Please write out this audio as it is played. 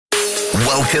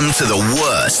Welcome to the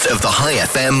worst of the High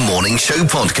FM Morning Show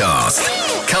podcast.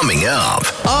 Coming up.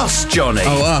 Us, Johnny.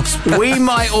 Oh, us. We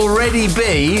might already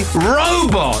be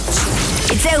robots.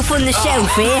 It's Elf on the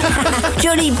Shelf here.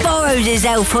 Johnny borrowed his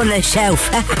Elf on the Shelf.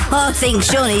 I think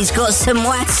Johnny's got some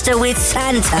wasta with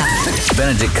Santa.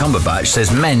 Benedict Cumberbatch says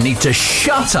men need to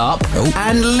shut up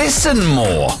and listen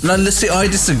more. No, listen, I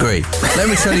disagree. Let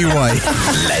me tell you why.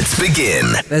 Let's begin.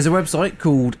 There's a website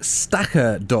called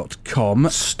Stacker.com.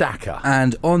 Stacker.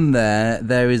 And on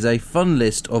there is a fun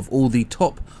list of all the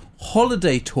top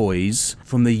holiday toys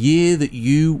from the year that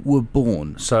you were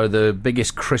born. So the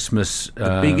biggest Christmas...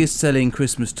 The biggest selling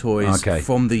Christmas toys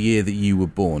from the year that you were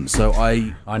born. So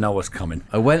I know what's coming.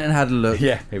 I went and had a look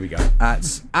Yeah, here we go.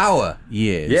 at our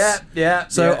years. Yeah.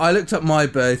 So I looked up my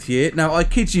birth year. Now, I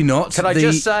kid you not. Can I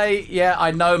just say, I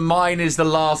know mine is the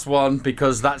last one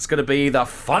because that's going to be the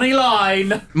funny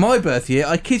line. My birth year,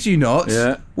 I kid you not,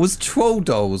 was Troll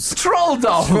Dolls. Troll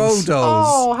Dolls. Troll Dolls.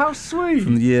 Oh, how sweet.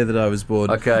 From the year that I was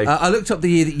born. Okay. I looked up the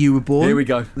year that you were born. Here we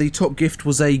go. The top gift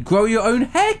was a grow your own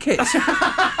hair kit. Very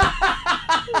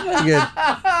good.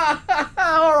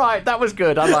 All right, that was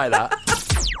good. I like that.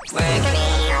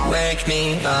 Wake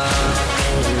me up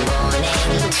in the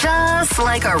morning. Just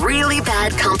like a really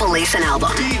bad compilation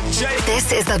album.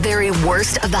 This is the very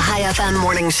worst of the High FM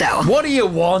morning show. What do you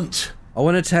want? I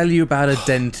want to tell you about a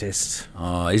dentist.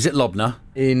 Is it Lobner?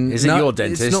 Is it your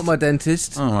dentist? It's not my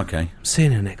dentist. Oh, okay. I'm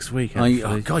seeing her next week.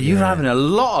 Oh, God, you're having a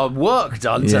lot of work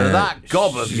done to that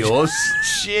gob of yours.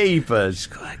 Jeepers.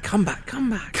 Come back.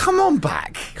 Come on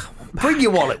back. Bring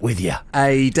your wallet with you.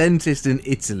 A dentist in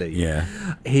Italy. Yeah.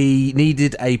 He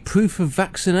needed a proof of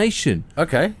vaccination.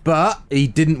 Okay. But he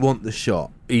didn't want the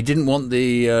shot. He didn't want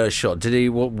the shot, did he?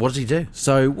 What did he do?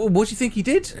 So, what do you think he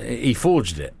did? He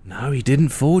forged it. No, he didn't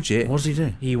forge it. What did he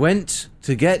do? He went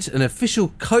to get an official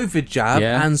COVID jab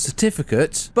and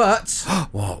certificate, but...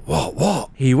 What?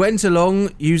 He went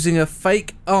along using a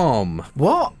fake arm.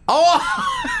 What? Oh!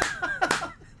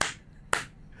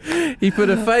 He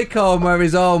put a fake arm where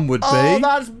his arm would be. Oh,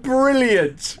 that's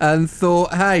brilliant. And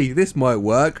thought, hey, this might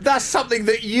work. That's something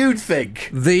that you'd think.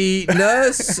 The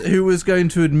nurse who was going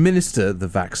to administer the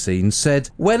vaccine said,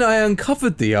 when I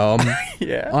uncovered the arm,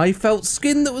 I felt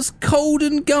skin that was cold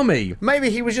and gummy.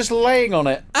 Maybe he was just laying on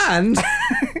it. And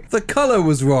the colour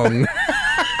was wrong.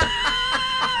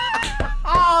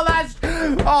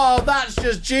 That's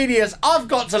just genius. I've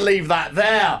got to leave that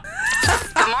there.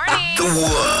 Good morning. The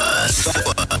worst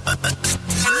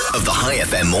of the High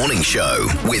FM Morning Show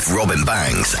with Robin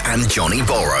Banks and Johnny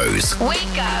Borrows. Wake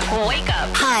up.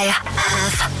 High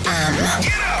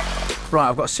FM. Right,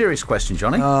 I've got a serious question,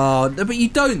 Johnny. Oh, but you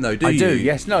don't though, do you? I do,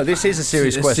 yes. No, this is a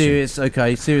serious question.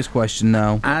 Serious question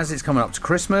now. As it's coming up to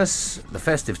Christmas, the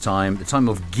festive time, the time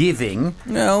of giving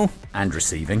and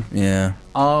receiving,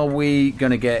 are we going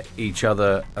to get each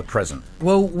other a present?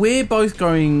 Well, we're both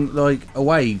going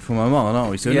away from our mum,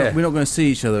 aren't we? So we're not going to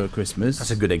see each other at Christmas.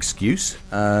 That's a good excuse.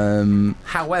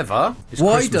 However, it's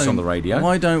Christmas on the radio.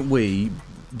 Why don't we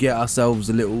get ourselves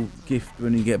a little gift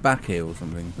when you get back here or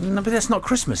something? No, but that's not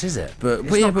Christmas, is it? But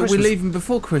we're leaving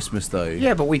before Christmas though.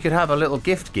 Yeah, but we could have a little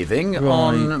gift giving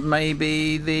on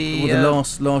maybe the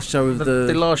last show of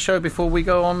the last show before we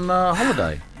go on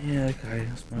holiday. Yeah, okay.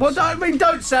 Well,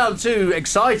 don't sound too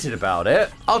excited about it.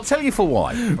 I'll tell you for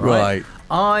why. Right.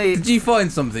 Did you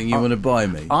find something you want to buy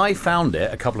me? I found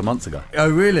it a couple of months ago. Oh,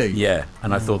 really? Yeah,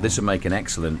 and I thought this would make an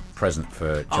excellent present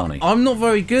for Johnny. I'm not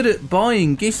very good at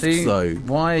buying gifts, though.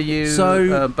 Why are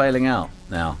you bailing out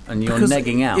now? And you're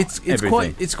negging out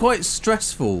everything. It's quite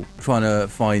stressful trying to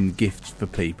find gifts for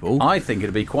people. I think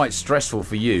it'd be quite stressful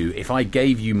for you if I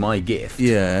gave you my gift,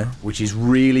 which is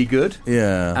really good,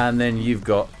 and then you've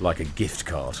got like a gift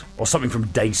card or something from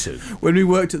Daisu. When we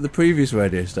worked at the previous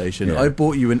radio station, I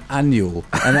bought you an annual,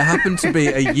 and it happened to be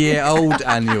a year-old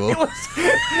annual.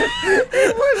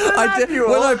 It was an annual.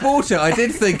 When I bought it, I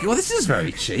did think, well, this is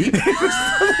very cheap. It was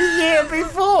from the year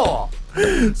before.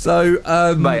 So,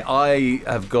 mate, I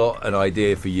have got an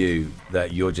idea for you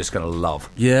that you're just going to love.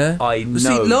 Yeah? I know.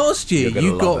 See, last year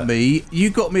you got me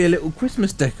a little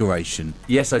Christmas decoration.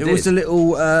 Yes, I did. It was a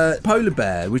little polar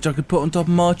bear, which I could put on top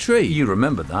of my tree. You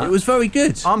remember that? It was very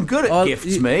good. I'm good at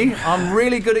gifts, me. I'm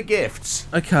really good at gifts.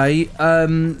 Okay,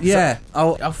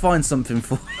 I'll find something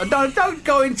for you. No, don't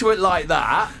go into it like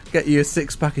that. Get you a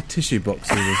 6-pack of tissue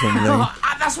boxes or something.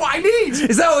 That's what I need.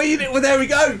 Is that what you need? Well, there we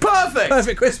go.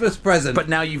 Perfect Christmas present. But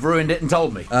now you've ruined it and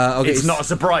told me. It's not a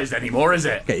surprise anymore, is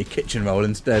it? Get your kitchen roll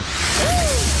instead.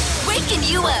 Waking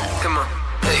you up. Come on.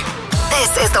 Hey.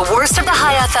 This is the worst of the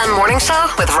High FM morning show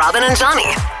with Robin and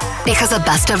Johnny. Because a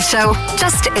best of show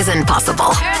just isn't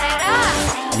possible.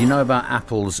 You know about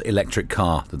Apple's electric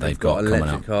car that they've got coming out?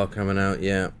 Electric car coming out,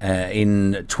 yeah.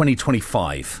 In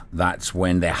 2025, that's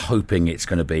when they're hoping it's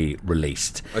going to be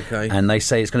released. Okay. And they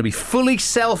say it's going to be fully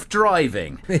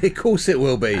self-driving. Of course it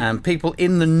will be. And people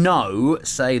in the know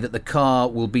say that the car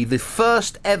will be the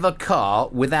first ever car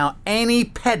without any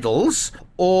pedals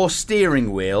or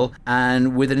steering wheel,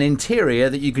 and with an interior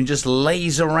that you can just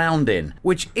laze around in,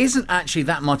 which isn't actually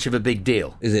that much of a big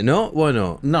deal. Is it not? Why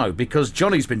not? No, because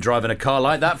Johnny's been driving a car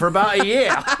like that for about a year.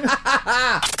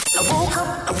 I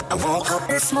woke up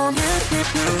this morning.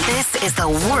 This is the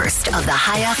worst of the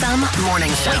High FM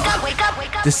morning show. Wake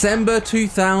up. December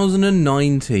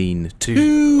 2019.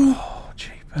 2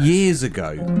 years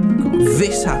ago,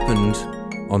 this happened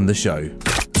on the show.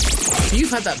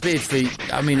 You've had that beard for,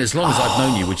 as long as I've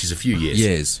known you, which is a few years.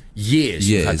 Years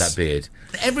you've had that beard.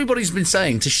 Everybody's been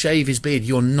saying to shave his beard.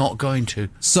 You're not going to.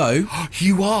 So?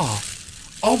 You are.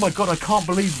 Oh my God, I can't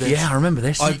believe this. Yeah, I remember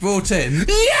this. I brought in... Yeah,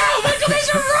 oh my God, there's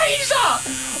a razor!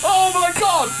 Oh my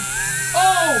God!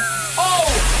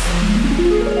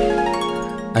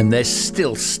 Oh! And there's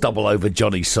still stubble over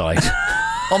Johnny's side.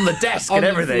 On the desk and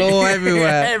everything. On the floor,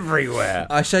 everywhere. Everywhere.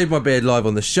 I shaved my beard live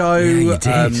on the show. Yeah, you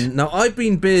did. Now, I've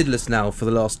been beardless now for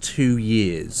the last 2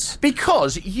 years.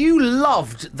 Because you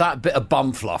loved that bit of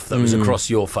bum fluff that was across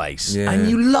your face. Yeah. And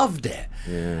you loved it.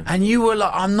 Yeah. And you were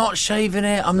like, I'm not shaving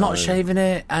it, not shaving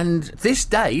it. And this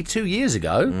day, 2 years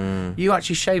ago, you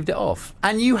actually shaved it off.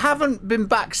 And you haven't been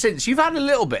back since. You've had a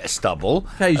little bit of stubble.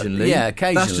 Occasionally. Yeah,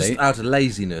 occasionally. That's just out of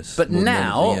laziness. But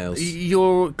now,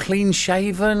 you're clean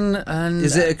shaven and...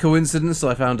 Is it a coincidence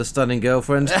I found a stunning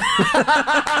girlfriend?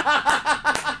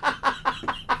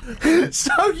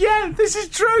 So, yeah, this is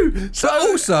true. So,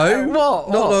 also, not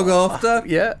long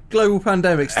after, global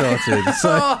pandemic started.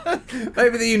 So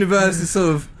maybe the universe is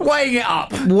sort of weighing it up.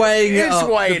 The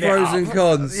pros and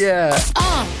cons. Yeah.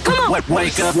 Come on.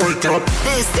 Wake up.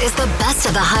 This is the best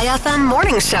of the High FM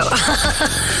morning show.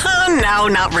 No,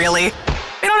 not really.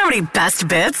 We don't have any best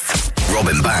bits.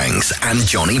 Robin Banks and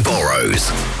Johnny Borrows.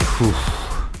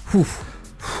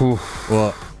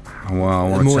 What? Well, I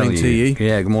want good morning to you.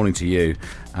 Yeah, good morning to you.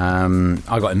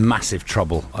 I got in massive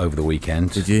trouble over the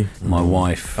weekend. Did you? My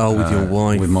wife. Oh, with your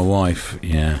wife. With my wife,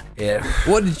 yeah.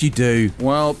 What did you do?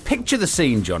 Well, picture the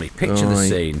scene, Johnny. Picture the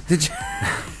scene. Did you?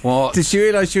 What? Did she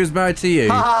realise she was married to you?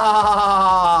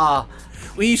 Ah!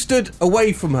 Well, you stood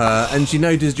away from her and she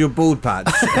noticed your bald patch.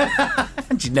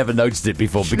 And she never noticed it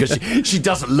before because she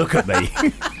doesn't look at me.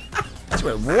 She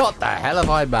went, what the hell have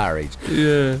I married?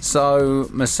 Yeah. So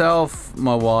myself,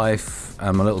 my wife,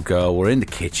 and my little girl were in the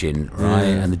kitchen, right?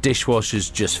 And the dishwasher's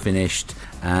just finished,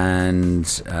 and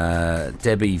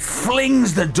Debbie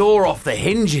flings the door off the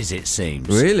hinges, it seems.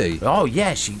 Really? Oh,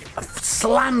 yeah, she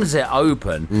slams it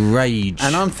open. Rage.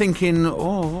 And I'm thinking,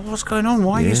 oh, what's going on?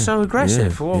 Why are you so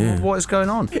aggressive? What is going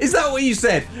on? Is that what you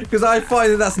said? Because I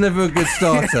find that's never a good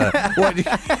starter.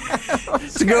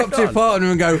 To go up to your partner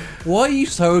and go, why are you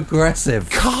so aggressive?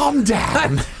 Calm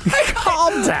down.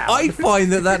 Calm down. I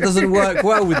find that doesn't work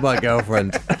well with my girlfriend.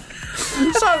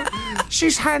 So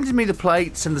she's handed me the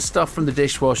plates and the stuff from the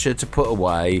dishwasher to put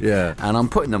away. Yeah. And I'm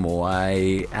putting them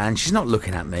away, and she's not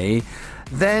looking at me.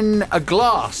 Then a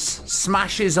glass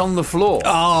smashes on the floor.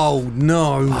 Oh,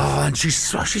 no. Oh, and she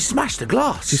smashed the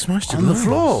glass. She smashed on the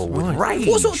floor with rage.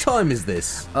 What sort of time is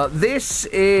this? This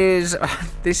is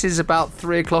about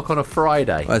 3 o'clock on a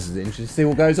Friday. Well, this is interesting to see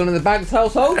what goes on in the Banks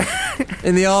household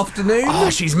in the afternoon. Oh,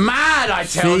 she's mad, I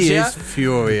tell you. She is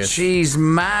furious. She's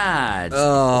mad.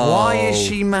 Oh. Why is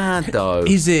she mad, though?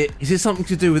 Is it something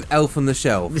to do with Elf on the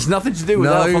Shelf? It's nothing to do with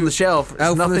Elf on the Shelf.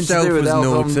 Elf on the Shelf was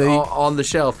naughty. On the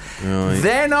shelf. Right.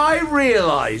 Then I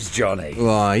realised, Johnny.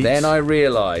 Right. Then I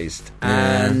realised.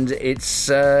 Yeah. And it's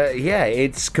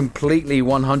completely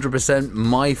 100%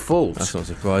 my fault. That's not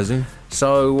surprising.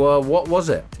 So, what was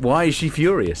it? Why is she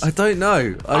furious? I don't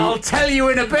know. I'll tell you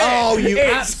in a bit. Oh,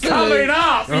 it's coming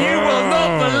up. You will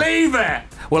not believe it.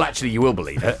 Well, actually, you will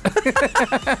believe it.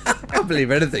 I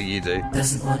believe anything you do.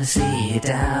 Doesn't want to see you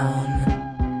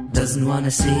down. Doesn't want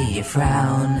to see you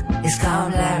frown. It's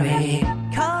Calm Larry.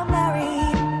 Calm Larry.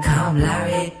 Calm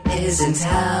Larry is in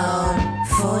town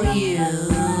for you.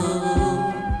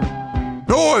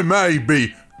 I may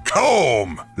be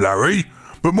calm, Larry,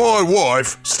 but my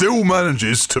wife still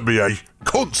manages to be a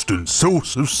constant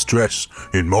source of stress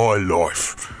in my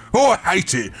life. I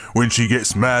hate it when she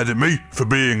gets mad at me for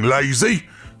being lazy.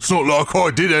 It's not like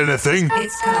I did anything.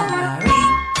 It's Calm Larry.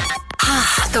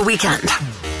 The weekend.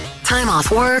 Time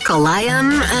off work, a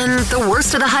lion, and the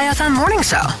worst of the High FM morning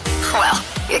show. Well,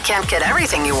 you can't get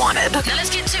everything you wanted. Now let's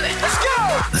get to it. Let's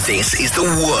go! This is the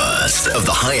worst of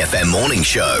the High FM morning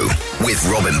show with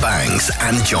Robin Banks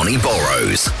and Johnny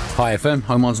Borrows. Hi FM,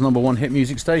 Oman's #1 hit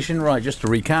music station. Right, just to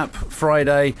recap,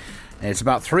 Friday, it's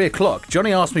about 3 o'clock.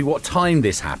 Johnny asked me what time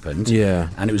this happened. Yeah.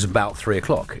 And it was about 3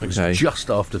 o'clock. It was just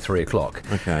after 3 o'clock.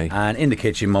 Okay. And in the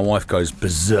kitchen, my wife goes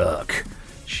berserk.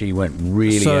 She went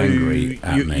really angry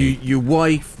at me. Your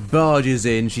wife barges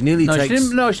in. She nearly takes... She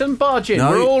didn't barge in. No.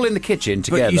 We're all in the kitchen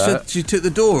together. But you said she took the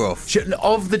door off.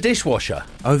 Of the dishwasher.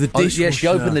 Oh, the dishwasher. Yeah, she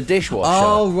opened the dishwasher.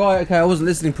 Oh, right, okay, I wasn't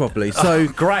listening properly. So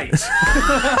great.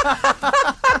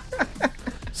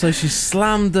 So she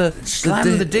slammed the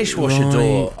dishwasher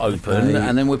door open,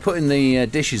 and then we're putting the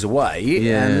dishes away,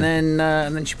 and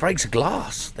then she breaks a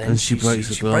glass. She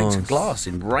breaks a glass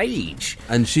in rage,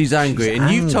 and she's angry. And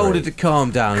you told her to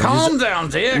calm down. Calm down,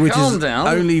 dear. Which calm has down.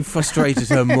 only frustrated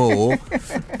her more.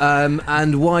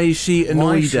 And why is she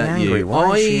annoyed at you?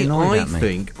 I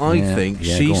think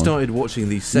she started watching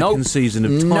the second season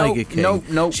of Tiger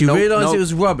King. She realised it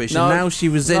was rubbish, and now she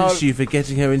resents you for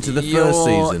getting her into the first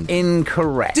season.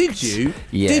 Incorrect. Did you?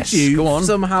 Yes. Did you Go on.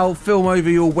 somehow film over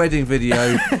your wedding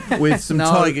video with some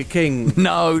Tiger King?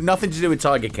 No, nothing to do with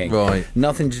Tiger King. Right.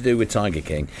 Nothing to do with Tiger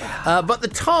King. But the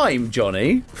time,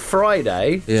 Johnny,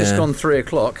 Friday, just gone 3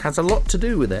 o'clock, has a lot to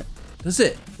do with it. Does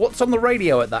it? What's on the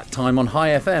radio at that time on High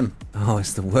FM? Oh,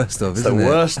 it's the worst of, isn't it? The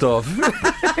worst of.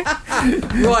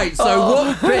 Right, so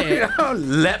what bit?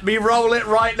 Let me roll it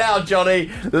right now,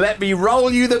 Johnny. Let me roll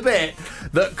you the bit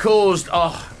that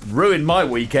ruined my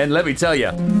weekend, let me tell you.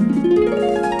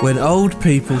 When old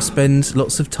people spend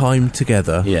lots of time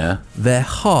together, their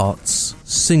hearts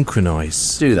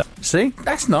synchronise. Do that. See?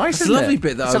 That's nice, That's isn't a lovely it?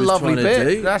 bit that It's I was a lovely trying to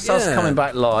bit. do. That's us coming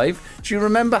back live. Do you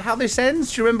remember how this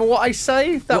ends? Do you remember what I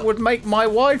say? That would make my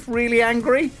wife really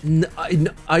angry?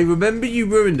 I remember you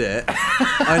ruined it.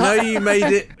 I know you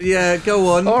made it. Yeah,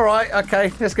 go on. All right,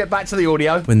 okay. Let's get back to the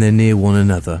audio. When they're near one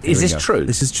another. Is this true?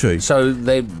 This is true. So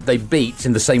they beat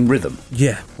in the same rhythm?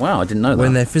 Yeah. Wow, I didn't know that.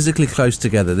 When they're physically close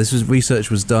together. Research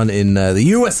was done in the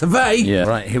US of A. Yeah.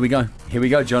 Right, here we go. Here we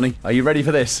go, Johnny. Are you ready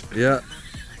for this? Yeah.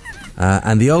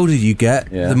 And the older you get,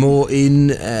 the more in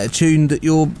tune that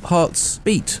your hearts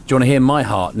beat. Do you want to hear my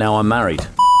heart now I'm married?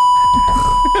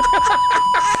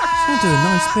 I'll do a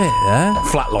nice bit there.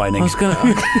 Flatlining. I was going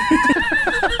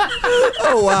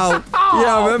Oh, wow.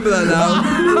 Yeah, I remember that now.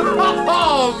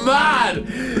 Oh, man!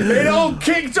 It all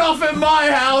kicked off in my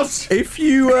house! If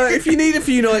you need a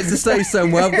few nights to stay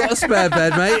somewhere, I've got a spare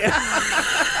bed, mate.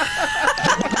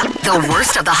 The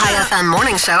worst of the High FM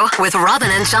morning show with Robin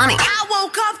and Johnny. I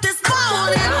woke up this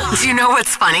morning. Do you know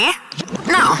what's funny?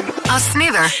 No, us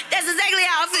neither. That's exactly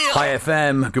how I feel. Hi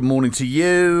FM, good morning to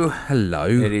you. Hello.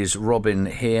 It is Robin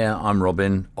here. I'm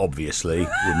Robin, obviously,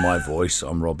 with my voice.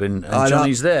 I'm Robin, and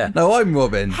Johnny's there. No, I'm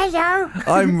Robin. Hello.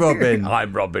 I'm Robin.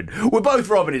 I'm Robin. We're both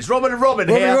Robin. It's Robin and Robin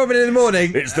here. Robin in the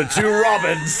morning. It's the two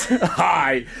Robins.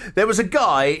 Hi. There was a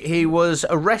guy, he was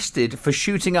arrested for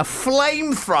shooting a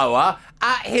flamethrower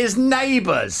at his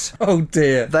neighbours. Oh,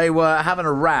 dear. They were having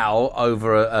a row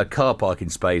over a car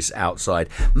parking space outside.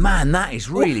 Man, that is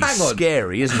really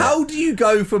scary, isn't it? How do you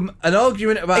go from an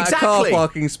argument about a car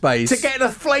parking space to getting a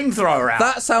flamethrower out?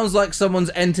 That sounds like someone's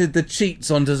entered the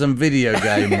cheats onto some video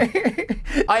game.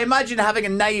 I imagine having a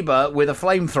neighbour with a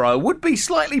flamethrower would be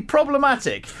slightly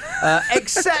problematic,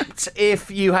 except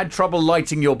if you had trouble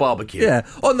lighting your barbecue. Yeah,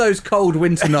 on those cold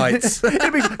winter nights.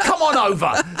 It'd be, come on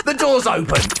over, the door's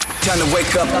open. Time to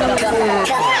wake up.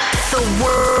 The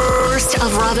worst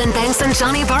of Robin Banks and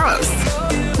Johnny Burrows.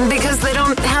 Because they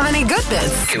don't have any good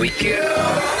bits. Here we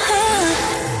go.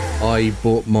 I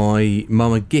bought my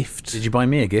mum a gift. Did you buy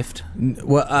me a gift?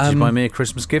 Well, did you buy me a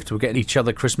Christmas gift? We're getting each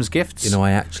other Christmas gifts. You know,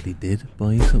 I actually did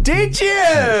buy you something. Did you?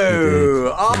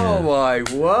 Oh, my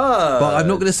word. But I'm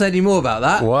not going to say any more about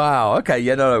that. Wow. Okay.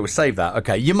 Yeah, no, we'll save that.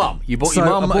 Okay. Your mum. You bought your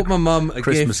mum I bought my mum a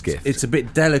Christmas gift. It's a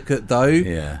bit delicate, though.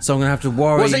 Yeah. So I'm going to have to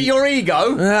worry. Was it your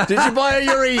ego? Did you buy her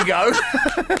your ego?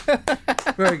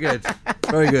 Very good.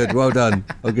 Very good. Well done.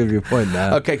 I'll give you a point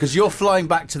there. Okay, because you're flying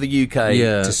back to the UK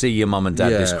to see your mum and dad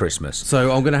this Christmas.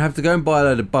 So I'm going to have to go and buy a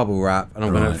load of bubble wrap, and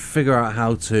I'm going to figure out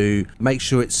how to make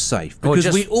sure it's safe.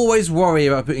 Because we always worry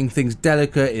about putting things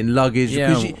delicate in luggage.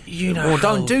 Yeah. Because you know. Well,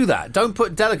 don't do that. Don't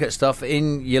put delicate stuff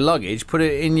in your luggage. Put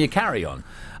it in your carry-on.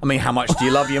 I mean, how much do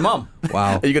you love your mum?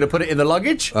 Wow. Are you going to put it in the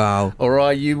luggage? Wow. Or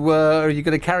are you going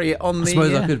to carry it on I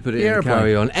suppose I could put it in the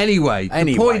carry-on. Anyway,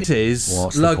 the point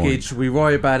is, luggage, we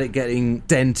worry about it getting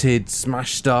dented,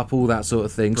 smashed up, all that sort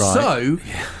of thing. Right. So,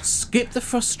 skip the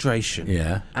frustration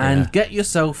and get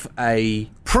yourself a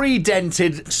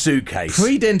pre-dented suitcase.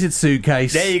 Pre-dented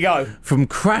suitcase. There you go. From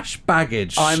Crash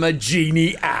Baggage. I'm a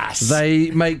genie ass.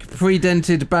 They make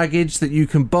pre-dented baggage that you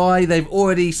can buy. They've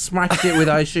already smashed it with,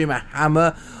 I assume, a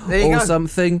hammer or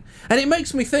something. And it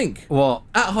makes me think. What?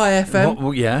 At High FM,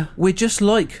 What, yeah? we're just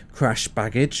like Crash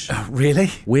Baggage.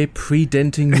 Really? We're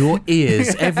pre-denting your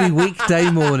ears every weekday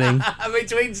morning.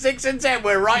 Between 6 and 10,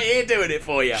 we're right here doing it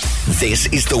for you. This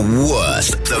is the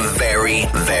worst, the very,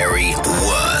 very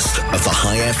worst of the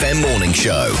High FM morning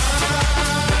show.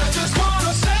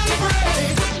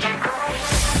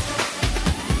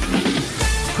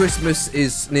 Christmas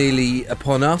is nearly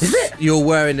upon us. Is it? You're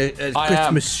wearing a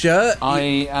Christmas shirt.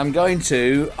 I am going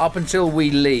to, up until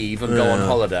we leave and go on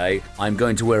holiday, I'm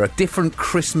going to wear a different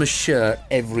Christmas shirt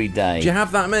every day. Do you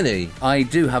have that many? I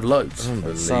do have loads.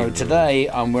 So today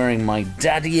I'm wearing my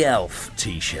Daddy Elf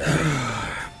t-shirt.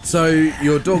 So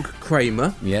your dog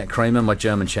Kramer. Yeah, Kramer, my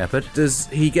German Shepherd. Does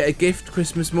he get a gift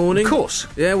Christmas morning? Of course.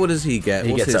 Yeah, what does he get?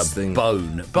 He What's gets his a thing?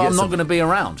 bone. But I'm not going to be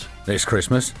around this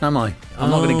Christmas, am I?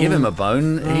 I'm not going to give him a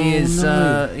bone. He's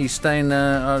staying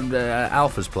at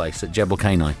Alpha's place at Jebel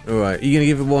Canine. All right. Are you going to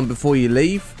give him one before you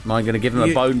leave? Am I going to give him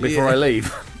a bone before I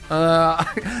leave?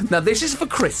 Now, this is for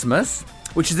Christmas,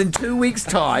 which is in 2 weeks'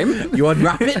 time. You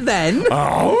unwrap it then?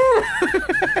 Oh!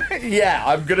 Yeah,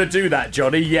 I'm going to do that,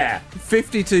 Johnny, yeah.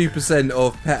 52%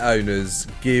 of pet owners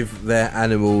give their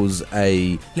animals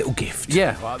a little gift.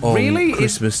 Yeah, on really?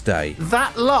 Christmas Day.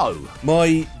 That low?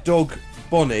 My dog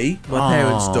Bonnie, my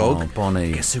parents' dog,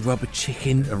 Bonnie gets a rubber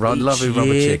chicken. Lovely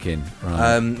rubber chicken.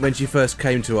 Right. When she first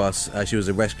came to us, she was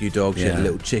a rescue dog. She had a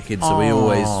little chicken, so we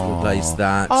always replaced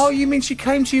that. Oh, you mean she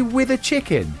came to you with a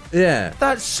chicken? Yeah.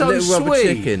 That's so little sweet. Rubber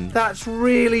chicken. That's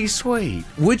really sweet.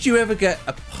 Would you ever get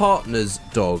a partner's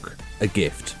dog a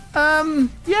gift?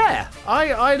 Yeah,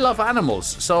 I love animals,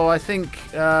 so I think,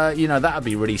 that would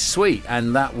be really sweet,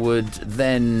 and that would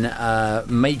then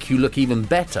make you look even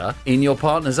better in your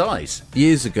partner's eyes.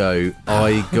 Years ago,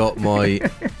 I got my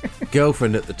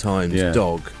girlfriend at the time's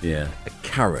dog a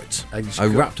carrot. I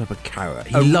wrapped up a carrot.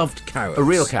 He loved carrots. A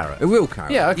real carrot? A real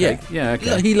carrot. Yeah, okay. Yeah,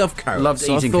 okay. He loved carrots. Loved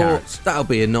eating carrots. That'll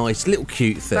be a nice little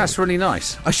cute thing. That's really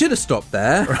nice. I should have stopped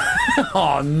there.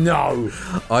 Oh, no.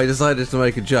 I decided to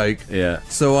make a joke. Yeah.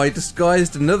 So I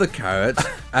disguised another carrot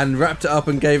and wrapped it up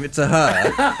and gave it to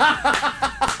her.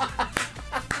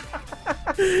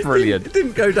 Brilliant. It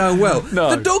didn't go down well.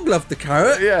 No. The dog loved the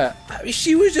carrot. Yeah.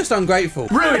 She was just ungrateful.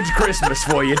 Ruined Christmas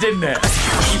for you, didn't it?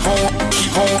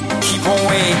 Keep on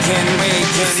waking.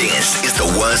 This is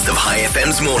the worst of High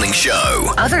FM's morning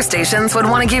show. Other stations would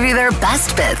want to give you their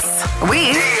best bits.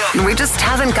 We just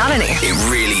haven't got any.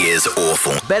 It really is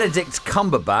awful. Benedict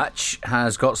Cumberbatch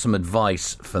has got some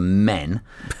advice for men.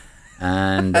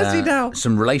 And Has he now?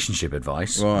 Some relationship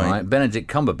advice. Right. Benedict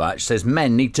Cumberbatch says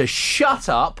men need to shut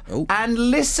up and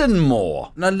listen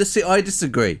more. No, listen, I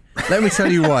disagree. Let me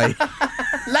tell you why.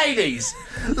 Ladies,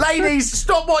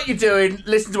 stop what you're doing.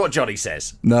 Listen to what Johnny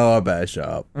says. No, I better shut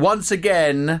up. Once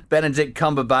again, Benedict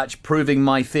Cumberbatch proving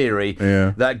my theory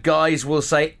that guys will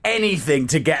say anything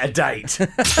to get a date.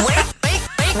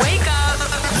 Wake up.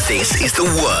 This is the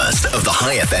worst of the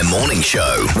High FM morning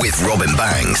show with Robin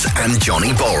Banks and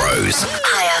Johnny Borrows.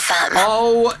 High FM.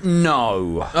 Oh,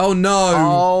 no. Oh, no.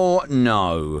 Oh,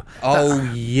 no. Oh,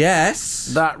 yes.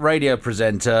 That radio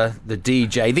presenter, the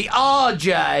DJ, the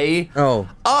RJ. Oh.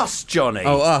 Us, Johnny.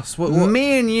 Oh, us. What?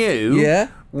 Me and you. Yeah.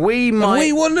 We might. Have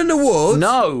we won an award?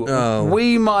 No. Oh.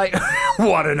 We might.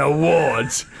 What an award.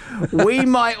 We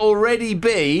might already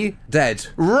be dead.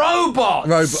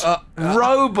 Robots.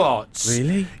 Robots.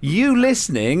 Really? You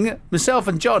listening, myself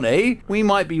and Johnny, we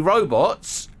might be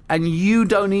robots, and you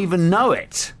don't even know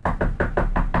it.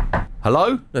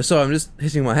 Hello? No, sorry, I'm just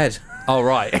hitting my head. Oh,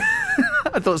 right.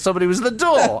 I thought somebody was at the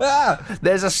door.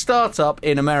 There's a startup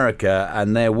in America,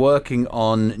 and they're working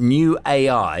on new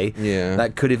AI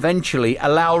that could eventually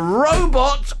allow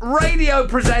robot radio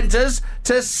presenters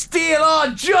to steal our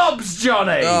jobs,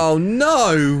 Johnny. Oh,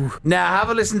 no. Now, have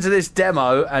a listen to this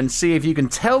demo and see if you can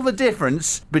tell the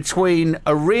difference between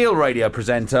a real radio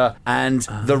presenter and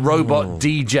the robot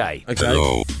DJ. Okay.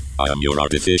 Hello. I am your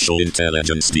artificial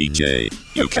intelligence DJ.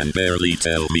 You can barely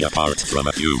tell me apart from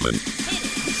a human.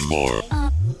 More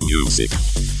music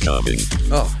coming.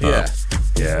 Oh, yeah.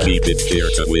 Yeah. Keep it here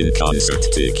to win concert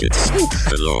tickets.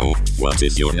 Hello, what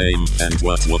is your name and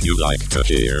what would you like to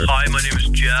hear? Hi, my name is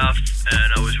Jeff,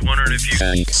 and I was wondering if you...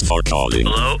 Thanks for calling.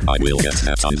 Hello? I will get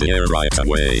that on the air right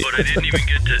away. But I didn't even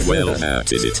get to... Well,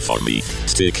 that is it for me.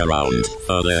 Stick around.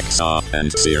 Alexa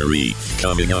and Siri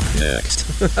coming up next.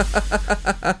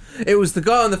 It was the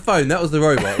guy on the phone. That was the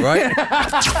robot, right?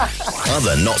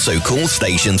 Other not-so-cool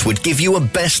stations would give you a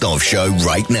best-of show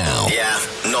right now. Yeah,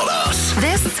 not us.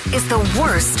 This is the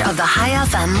worst of the High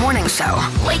FM morning show.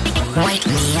 Wake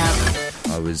me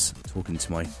up. I was talking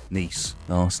to my niece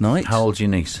last night. How old's your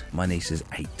niece? My niece is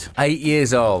 8. 8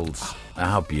 years old.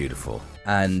 How beautiful.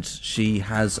 And she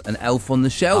has an Elf on the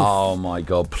Shelf. Oh my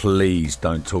God, please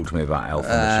don't talk to me about Elf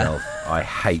on the Shelf. I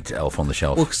hate Elf on the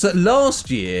Shelf. Well, so last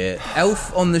year,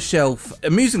 Elf on the Shelf,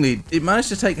 amusingly, it managed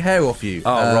to take hair off you.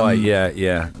 Oh, right,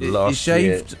 yeah. Last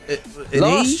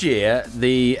year,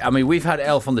 we've had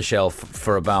Elf on the Shelf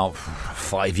for about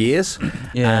 5 years.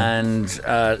 Yeah. And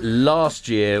last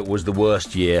year was the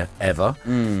worst year ever.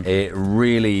 It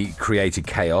really created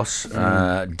chaos.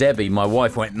 Debbie, my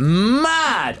wife, went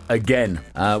mad again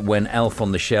when Elf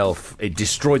on the Shelf, it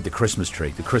destroyed the Christmas tree.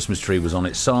 The Christmas tree was on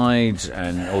its side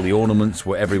and all the ornaments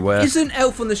were everywhere. Isn't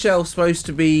Elf on the Shelf supposed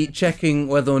to be checking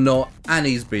whether or not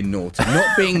Annie's been naughty,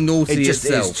 not being naughty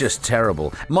itself? It's just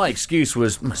terrible. My excuse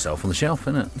was, it's Elf on the Shelf,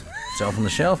 isn't it? It's Elf on the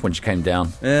Shelf when she came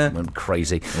down. Yeah. Went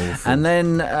crazy. Awful. And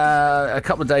then a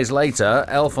couple of days later,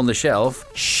 Elf on the Shelf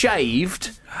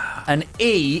shaved an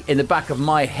E in the back of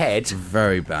my head.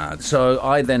 Very bad. So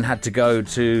I then had to go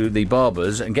to the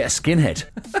barbers and get a skinhead.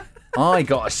 I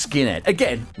got a skinhead.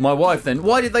 Again, my wife then,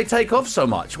 why did they take off so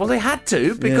much? Well, they had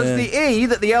to, because the E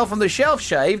that the Elf on the Shelf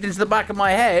shaved into the back of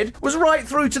my head was right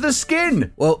through to the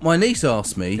skin. Well, my niece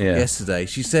asked me yesterday,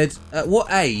 she said, at what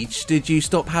age did you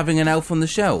stop having an Elf on the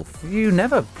Shelf? You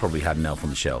never probably had an Elf on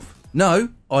the Shelf. No,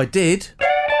 I did.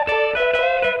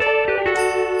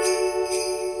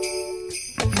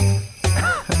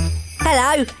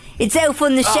 Hello, it's Elf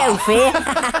on the Shelf here.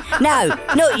 No,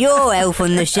 not your Elf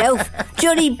on the Shelf.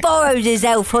 Johnny Borrows'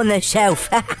 Elf on the Shelf.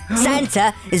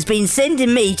 Santa has been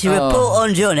sending me to report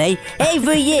on Johnny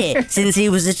every year since he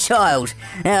was a child.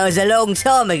 That was a long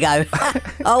time ago.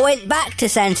 I went back to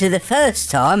Santa the first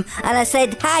time and I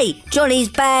said, hey, Johnny's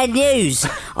bad news.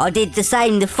 I did the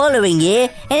same the following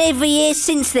year and every year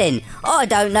since then. I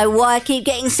don't know why I keep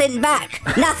getting sent back.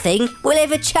 Nothing will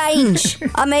ever change.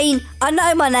 I mean, I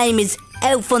know my name is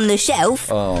Elf on the Shelf,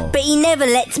 but he never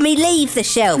lets me leave the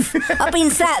shelf. I've been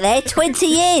sat there 20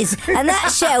 years and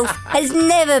that shelf has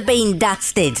never been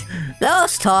dusted.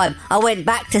 Last time I went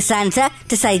back to Santa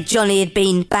to say Johnny had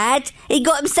been bad, he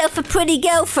got himself a pretty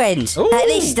girlfriend. Ooh. At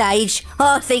this stage,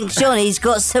 I think Johnny's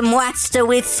got some wasta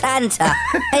with Santa.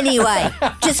 Anyway,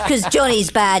 just because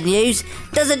Johnny's bad news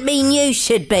doesn't mean you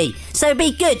should be. So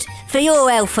be good for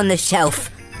your Elf on the Shelf.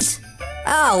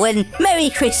 Oh, and Merry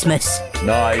Christmas.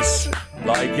 Nice.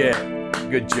 Like it.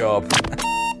 Good job.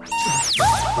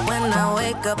 When I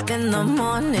wake up in the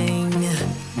morning. Do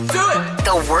it!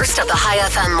 The worst of the High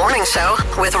FM morning show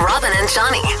with Robin and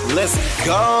Johnny. Let's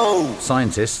go!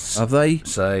 Scientists Have they?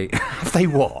 say... Have they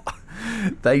what?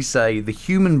 They say the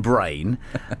human brain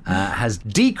has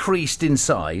decreased in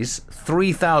size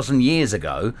 3,000 years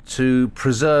ago to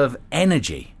preserve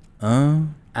energy.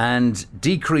 And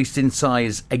decreased in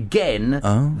size again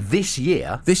this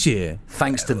year. This year?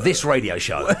 Thanks to this radio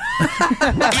show.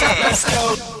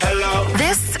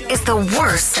 This is the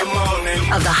worst of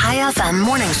the High FM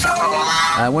morning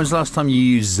show. When's the last time you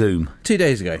used Zoom? 2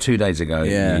 days ago. 2 days ago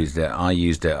you used it. I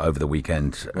used it over the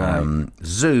weekend. Right.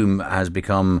 Zoom has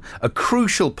become a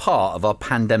crucial part of our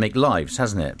pandemic lives,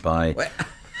 hasn't it?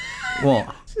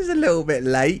 What? This is a little bit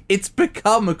late. It's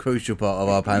become a crucial part of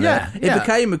our pandemic. Yeah. It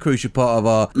became a crucial part of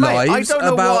our lives I don't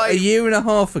know about a year and a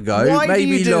half ago,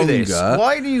 maybe longer. This?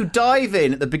 Why do you dive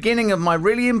in at the beginning of my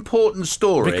really important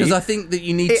story? Because I think that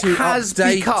you need to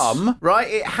update.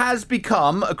 It has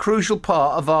become a crucial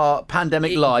part of our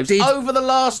pandemic lives over the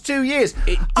last 2 years.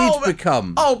 It did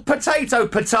become. Potato.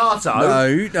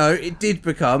 No, it did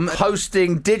become.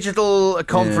 Hosting digital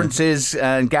conferences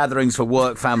and gatherings for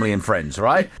work, family and friends,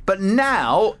 right? But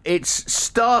now it's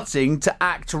starting to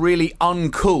act really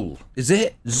uncool. Is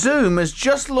it? Zoom has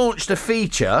just launched a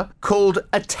feature called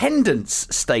Attendance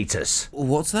Status.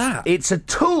 What's that? It's a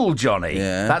tool, Johnny.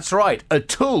 Yeah. That's right. A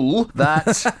tool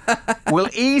that will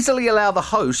easily allow the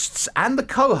hosts and the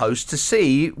co-hosts to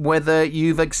see whether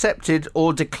you've accepted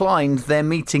or declined their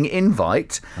meeting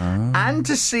invite and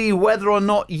to see whether or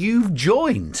not you've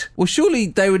joined. Well, surely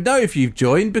they would know if you've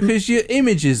joined because your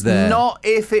image is there. Not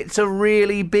if it's a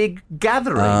really big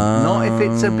gathering. Not if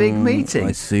it's a big meeting.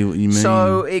 I see what you mean.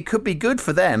 So it could could be good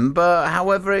for them, but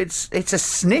however, it's a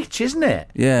snitch, isn't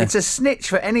it? Yeah. It's a snitch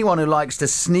for anyone who likes to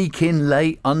sneak in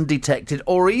late, undetected,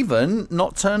 or even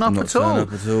not turn up at all.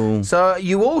 So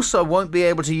you also won't be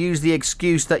able to use the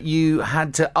excuse that you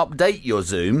had to update your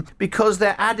Zoom because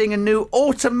they're adding a new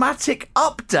automatic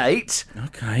update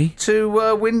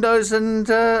to Windows and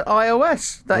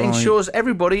iOS that ensures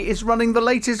everybody is running the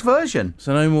latest version.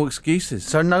 So no more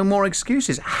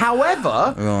excuses.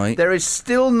 However, there is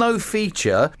still no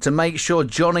feature to make sure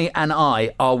Johnny and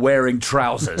I are wearing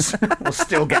trousers. We'll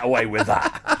still get away with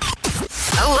that.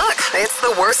 Oh, look, it's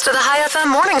the worst of the High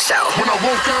FM morning show.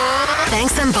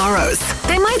 Banks and Burrows.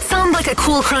 They might sound like a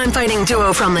cool crime-fighting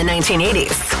duo from the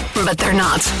 1980s, but they're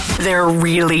not. They're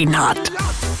really not.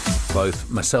 Both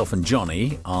myself and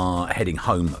Johnny are heading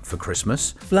home for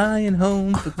Christmas. Flying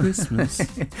home for Christmas.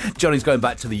 Johnny's going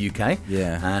back to the UK.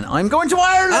 Yeah. And I'm going to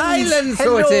Ireland.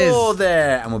 So it is.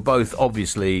 There. And we're both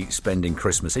obviously spending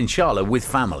Christmas in Charlotte with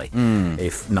family,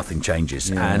 if nothing changes.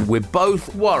 Yeah. And we're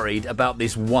both worried about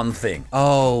this one thing.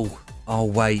 I'll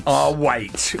wait.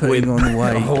 Putting on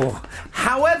weight.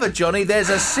 However, Johnny, there's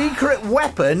a secret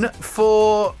weapon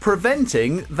for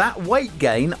preventing that weight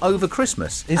gain over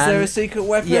Christmas. Is there a secret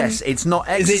weapon? Yes, it's not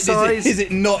exercise. Is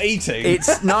it not eating?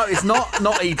 It's not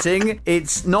eating.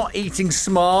 It's not eating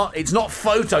smart. It's not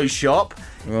Photoshop.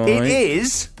 Right. It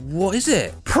is... What is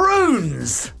it?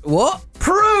 Prunes. What?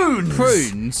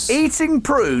 Prunes. Eating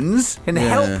prunes can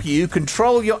help you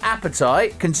control your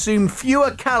appetite, consume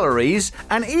fewer calories,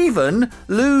 and even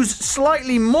lose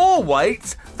slightly more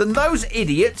weight than those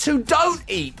idiots who don't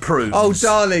eat prunes. Oh,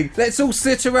 darling, let's all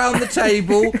sit around the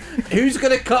table. Who's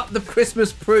going to cut the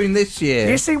Christmas prune this year?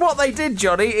 You see, what they did,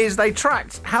 Johnny, is they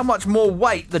tracked how much more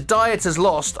weight the diet has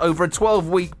lost over a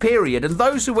 12-week period, and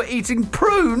those who were eating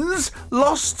prunes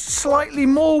lost slightly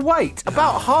more weight,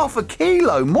 about half a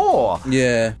kilo more.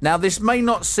 Yeah. Now, this may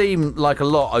not seem like a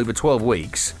lot over 12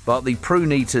 weeks, but the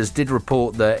prune eaters did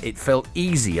report that it felt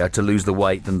easier to lose the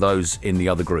weight than those in the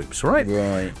other groups, right?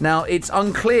 Right. Now, it's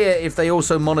unclear if they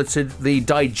also monitored the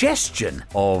digestion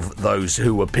of those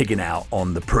who were pigging out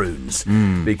on the prunes,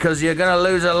 because you're going to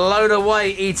lose a load of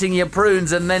weight eating your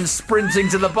prunes and then sprinting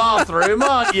to the bathroom,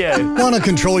 aren't you? Want to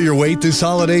control your weight this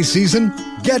holiday season?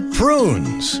 Get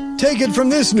prunes. Take it from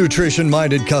this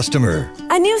nutrition-minded customer.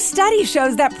 A new study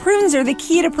shows that prunes are the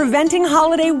key to preventing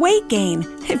holiday weight gain.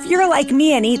 If you're like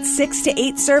me and eat 6 to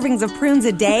 8 servings of prunes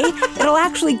a day, it'll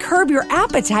actually curb your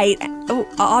appetite. Oh,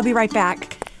 I'll be right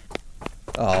back.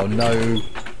 Oh, no.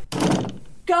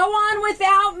 Go on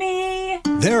without me.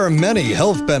 There are many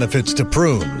health benefits to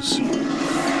prunes.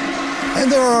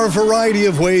 And there are a variety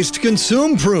of ways to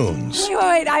consume prunes.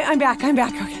 Wait, I'm back.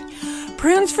 Okay.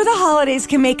 Prunes for the holidays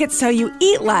can make it so you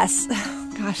eat less.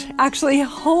 Gosh, actually,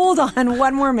 hold on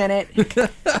one more minute.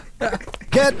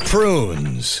 Get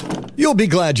prunes. You'll be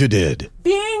glad you did.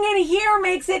 Being in here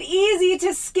makes it easy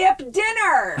to skip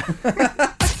dinner.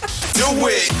 Do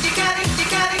it.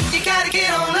 You gotta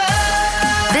get on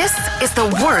up. This is the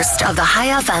worst of the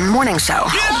High FM morning show.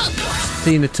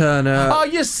 Tina Turner. Are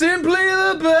you simply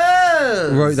the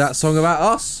best? Wrote that song about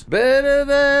us. Better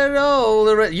than all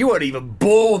the rest. You weren't even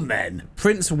born then.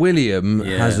 Prince William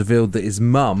has revealed that his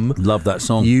mum loved that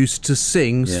song. Used to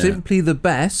sing Simply the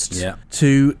Best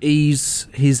to ease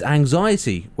his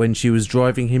anxiety when she was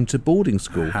driving him to boarding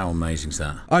school. How amazing is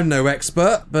that? I'm no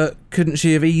expert, but couldn't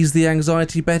she have eased the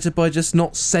anxiety better by just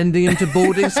not sending him to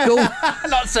boarding school?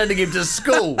 Not sending him to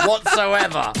school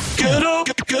whatsoever. Get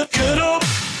up.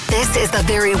 This is the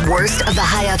very worst of the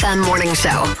High FM morning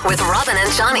show with Robin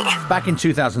and Johnny. Back in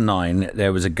 2009,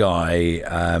 there was a guy,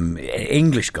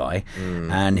 English guy,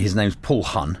 and his name's Paul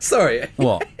Hunn. Sorry.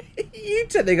 What? You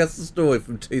telling us the story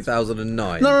from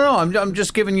 2009? No. I'm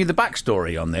just giving you the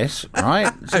backstory on this,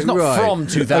 right? So it's not from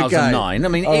 2009. Okay. I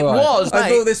mean, it was. I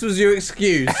thought this was your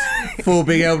excuse for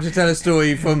being able to tell a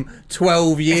story from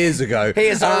 12 years ago.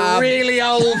 Here's a really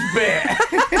old bit.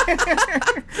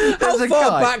 How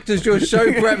far back does your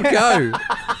show prep go?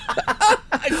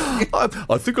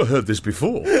 I think I heard this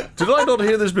before. Did I not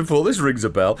hear this before? This rings a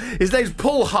bell. His name's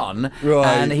Paul Hunn,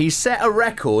 and he set a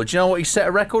record. Do you know what he set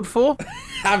a record for?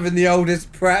 Having the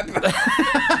oldest prep.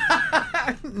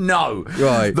 No.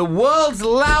 Right. The world's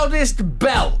loudest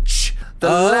belch. The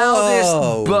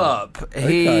loudest burp.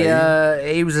 He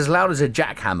was as loud as a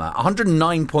jackhammer,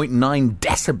 109.9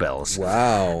 decibels.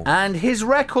 Wow. And his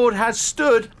record has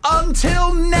stood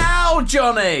until now,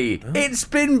 Johnny. It's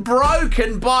been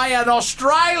broken by an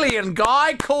Australian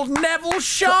guy called Neville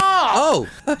Sharp. Oh,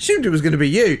 I assumed it was going to be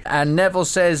you. And Neville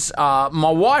says, my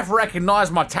wife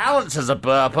recognised my talents as a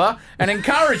burper and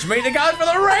encouraged me to go for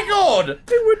the record.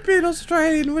 It would be an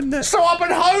Australian, wouldn't it? So I've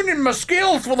been honing my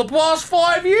skills for the past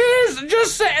 5 years and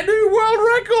just set a new world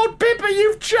record. Pippa,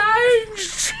 you've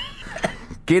changed.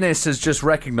 Guinness has just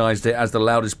recognised it as the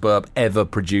loudest burp ever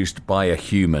produced by a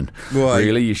human. Right.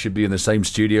 Really? You should be in the same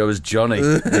studio as Johnny.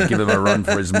 Give him a run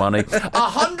for his money.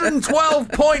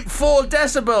 112.4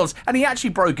 decibels. And he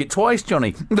actually broke it twice,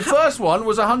 Johnny. The first one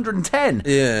was 110.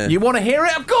 Yeah. You want to hear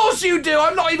it? Of course you do.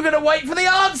 I'm not even going to wait for the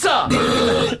answer.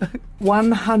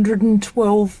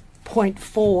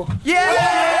 112.4.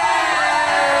 Yeah!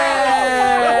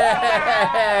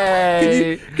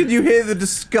 Can you hear the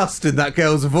disgust in that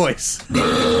girl's voice?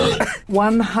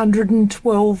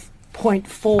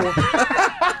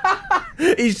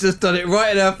 112.4. He's just done it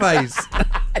right in her face.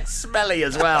 It's smelly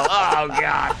as well. Oh,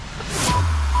 God.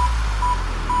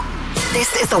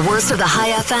 This is the worst of the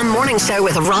High FM morning show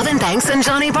with Robin Banks and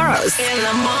Johnny Burrows. In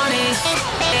the morning.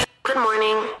 Good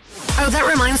morning. Oh, that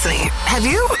reminds me. Have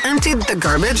you emptied the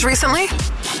garbage recently?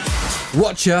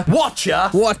 Watcher. Watcher.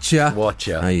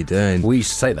 How you doing? We used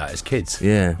to say that as kids.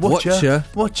 Yeah. Watcher.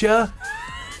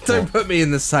 Don't put me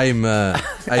in the same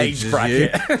age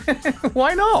bracket.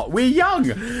 Why not? We're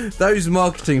young. Those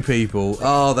marketing people,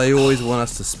 they always want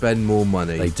us to spend more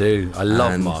money. They do. I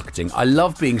love marketing. I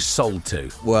love being sold to.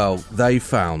 Well, they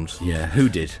found... Yeah, who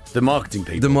did? The marketing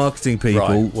people? The marketing people.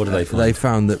 Right. What did they find? They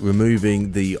found that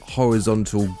removing the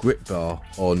horizontal grip bar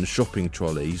on shopping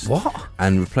trolleys... What?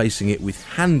 ...and replacing it with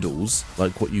handles,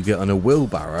 like what you get on a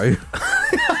wheelbarrow...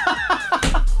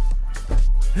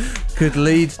 could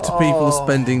lead to people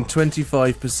spending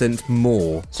 25%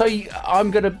 more. So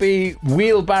I'm going to be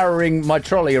wheelbarrowing my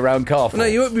trolley around Carrefour? No,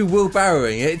 you won't be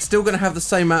wheelbarrowing it. It's still going to have the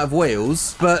same amount of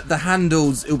wheels, but the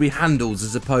handles, it'll be handles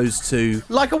as opposed to...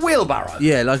 Like a wheelbarrow?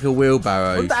 Yeah, like a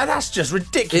wheelbarrow. Well, that's just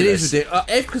ridiculous. It is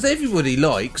ridiculous. Because everybody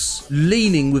likes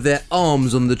leaning with their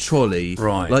arms on the trolley.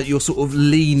 Right. Like you're sort of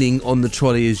leaning on the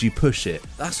trolley as you push it.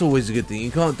 That's always a good thing. You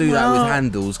can't do that with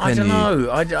handles, can you? I don't know.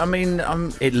 I mean,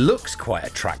 it looks quite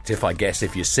attractive, I guess,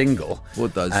 if you're single.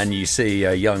 What does? And you see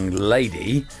a young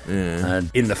lady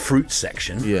in the fruit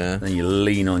section. Yeah. Then you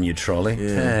lean on your trolley.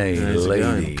 Yeah. Hey, How's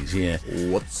ladies. Yeah.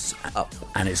 What's up?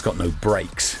 And it's got no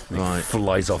brakes. Right. It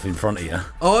flies off in front of you.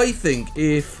 I think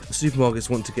if supermarkets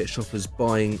want to get shoppers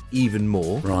buying even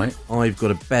more, right, I've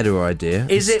got a better idea.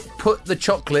 Is it put the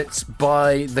chocolates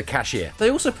by the cashier?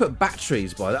 They also put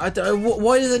batteries by that.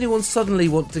 Why does anyone suddenly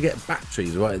want to get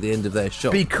batteries right at the end of their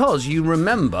shop? Because you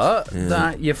remember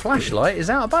that your flashlight is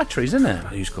out of batteries, isn't it?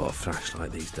 Who's got a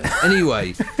flashlight these days?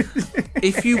 Anyway,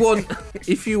 if you want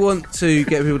to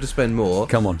get people to spend more,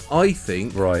 come on. I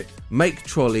think make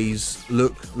trolleys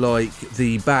look like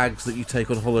the bags that you take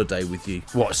on holiday with you.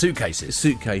 What, suitcases?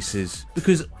 Suitcases.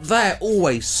 Because they're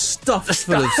always stuffed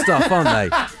full of stuff, aren't they?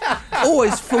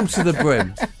 Always full to the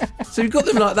brim. So you've got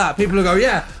them like that. People will go,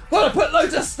 yeah, well, I put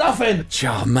loads of stuff in.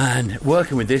 Oh, man,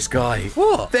 working with this guy.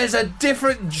 What? There's a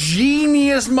different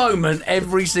genius moment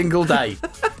every single day.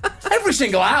 Every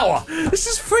single hour. This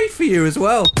is free for you as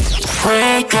well.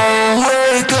 Wake up.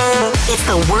 It's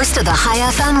the worst of the High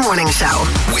FM morning show.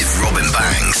 With Robin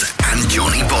Banks and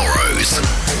Johnny Borrows.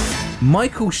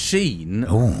 Michael Sheen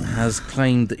has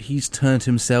claimed that he's turned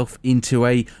himself into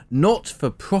a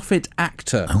not-for-profit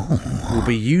actor. Will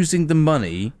be using the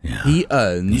money he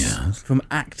earns from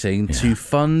acting to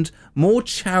fund more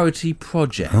charity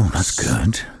projects. Oh, that's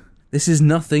good. This is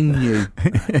nothing new.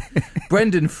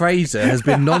 Brendan Fraser has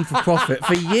been non-for-profit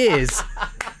for years.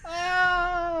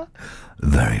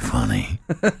 Very funny.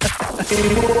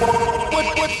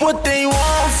 What they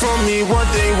want from me, what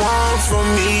they want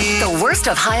from me. The worst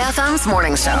of High FM's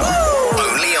morning show.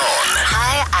 Only on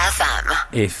High FM.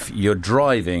 If you're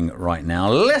driving right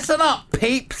now, listen up,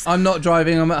 peeps. I'm not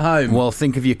driving, I'm at home. Well,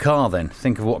 think of your car then.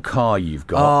 Think of what car you've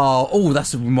got. Oh,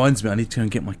 that reminds me. I need to go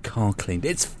and get my car cleaned.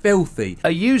 It's filthy.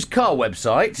 A used car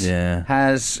website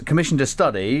has commissioned a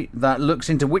study that looks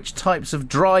into which types of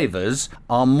drivers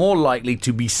are more likely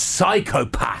to be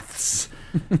psychopaths.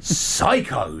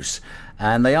 Psychos.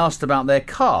 and they asked about their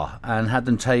car and had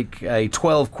them take a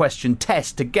 12-question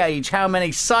test to gauge how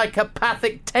many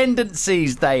psychopathic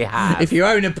tendencies they have. If you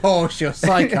own a Porsche, you're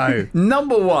psycho.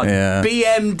 Number one,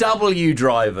 BMW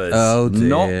drivers,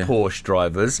 not Porsche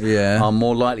drivers, are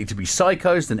more likely to be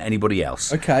psychos than anybody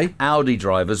else. Okay. Audi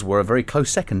drivers were a very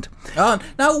close second. Now,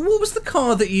 what was the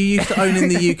car that you used to own in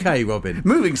the UK, Robin?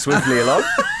 Moving swiftly along.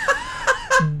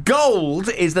 Gold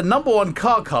is the number one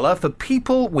car colour for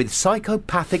people with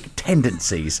psychopathic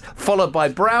tendencies, followed by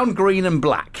brown, green and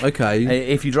black.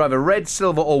 Okay. If you drive a red,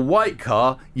 silver or white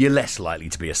car, you're less likely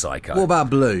to be a psycho. What about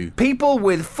blue? People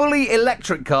with fully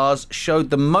electric cars showed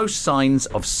the most signs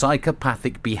of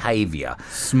psychopathic behaviour.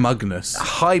 Smugness.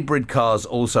 Hybrid cars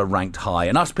also ranked high,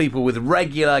 and us people with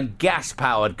regular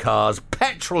gas-powered cars,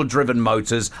 petrol-driven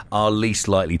motors, are least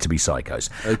likely to be psychos.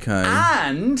 Okay.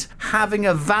 And having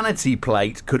a vanity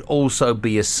plate could also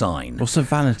be a sign. What's a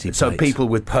vanity plate? So people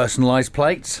with personalised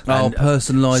plates.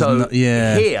 Personalised. So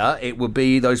here it would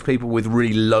be those people with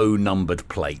really low numbered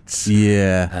plates.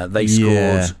 Yeah. They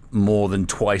scored more than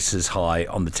twice as high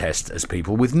on the test as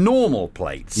people with normal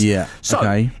plates. Yeah.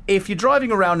 So if you're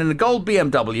driving around in a gold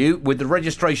BMW with the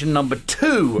registration number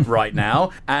 2 right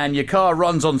now and your car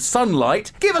runs on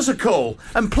sunlight, give us a call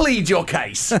and plead your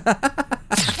case.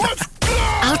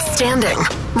 Outstanding,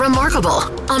 remarkable,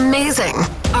 amazing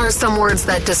are some words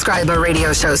that describe a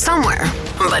radio show somewhere,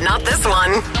 but not this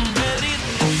one.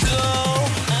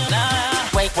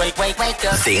 Wake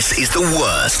up. This is the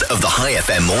worst of the High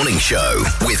FM morning show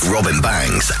with Robin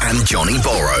Banks and Johnny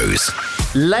Borrows.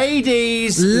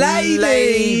 Ladies.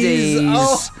 Listen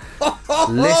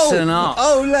up.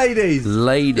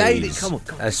 Ladies. Come on.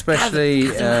 Especially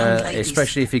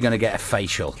if you're going to get a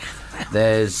facial.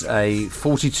 There's a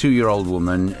 42-year-old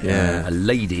woman, a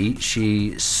lady.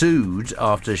 She sued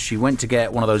after she went to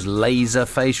get one of those laser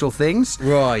facial things.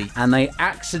 Right. And they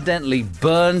accidentally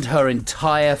burned her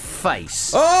entire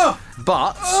face. Oh!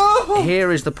 But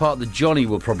here is the part that Johnny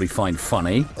will probably find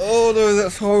funny. Oh, no,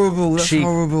 that's horrible.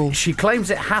 Horrible. She claims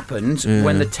it happened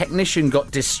when the technician got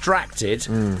distracted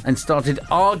and started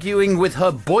arguing with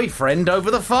her boyfriend over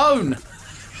the phone.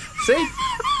 See?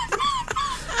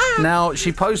 Now,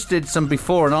 she posted some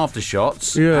before and after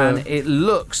shots, and it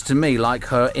looks to me like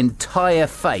her entire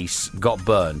face got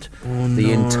burned.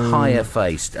 The entire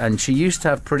face. And she used to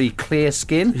have pretty clear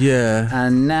skin. Yeah.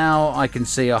 And now I can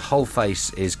see her whole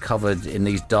face is covered in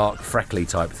these dark, freckly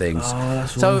type things. Oh,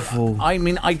 that's awful. I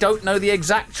mean, I don't know the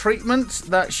exact treatment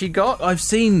that she got. I've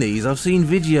seen these. I've seen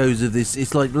videos of this.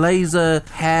 It's like laser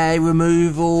hair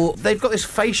removal. They've got this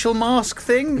facial mask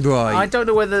thing. Right. I don't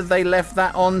know whether they left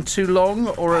that on too long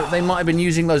or they might have been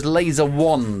using those laser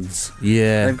wands.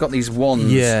 Yeah. They've got these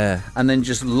wands. Yeah. And then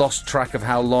just lost track of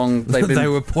how long they've been... They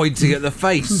were pointing at the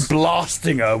face.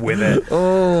 Blasting her with it.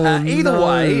 Either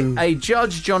way, a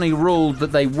judge, Johnny, ruled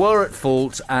that they were at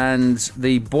fault and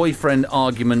the boyfriend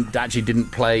argument actually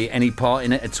didn't play any part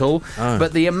in it at all.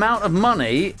 But the amount of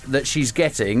money that she's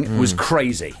getting was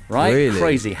crazy, right? Really?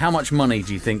 Crazy. How much money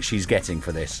do you think she's getting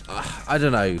for this? I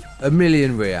don't know. $1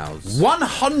 million reals.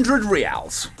 100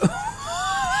 reals.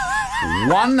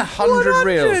 100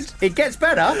 reals. It gets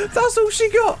better. That's all she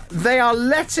got. They are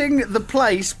letting the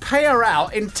place pay her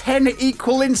out in 10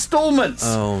 equal instalments.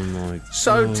 Oh my God.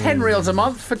 So 10 reals a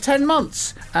month for 10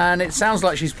 months. And it sounds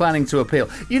like she's planning to appeal.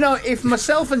 You know, if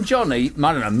myself and Johnny,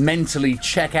 I don't know, mentally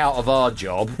check out of our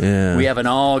job, we have an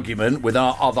argument with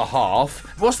our other half,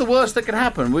 what's the worst that can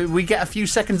happen? We get a few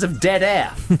seconds of dead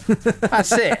air.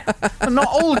 That's it. And not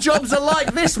all jobs are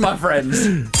like this, my friends.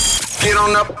 Get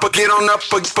on up, forget.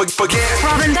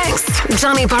 Robin Banks,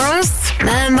 Johnny Burrows,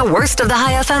 and the worst of the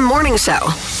High FM morning show.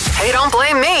 Hey, don't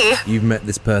blame me. You've met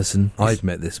this person. I've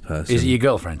met this person. Is it your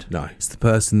girlfriend? No. It's the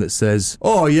person that says,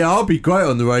 oh, yeah, I'll be great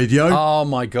on the radio. Oh,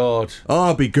 my God.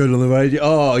 I'll be good on the radio.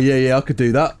 Oh, yeah, I could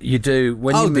do that. You do.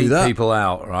 When you meet people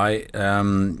out, right,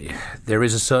 there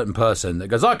is a certain person that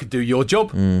goes, I could do your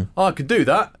job. I could do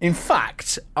that. In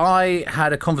fact, I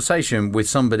had a conversation with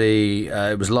somebody,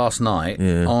 it was last night,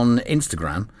 on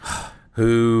Instagram,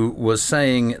 who was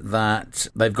saying that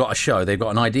they've got a show, they've got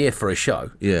an idea for a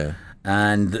show. Yeah.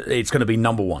 And it's going to be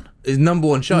number one. His number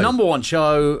one show? Number one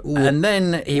show. Ooh. And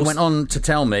then he went on to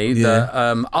tell me that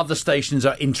other stations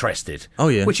are interested. Oh,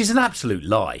 yeah. Which is an absolute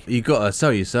lie. You got to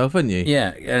sell yourself, haven't you?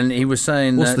 Yeah, and he was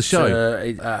saying what's that... the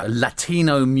show? A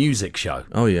Latino music show.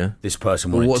 Oh, yeah. This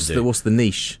person wanted to do. What's the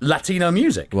niche? Latino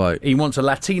music. Right. He wants a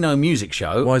Latino music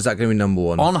show. Why is that going to be number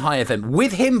one? On High FM,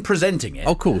 with him presenting it.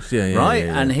 Of course, yeah. Right?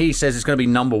 Yeah. And he says it's going to be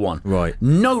number one. Right.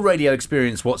 No radio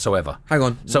experience whatsoever. Hang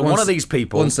on. So one of these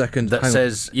people... One second. That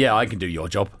says, yeah, I can do your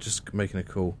job. just making a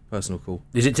call, personal call.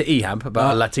 Is it to Ehab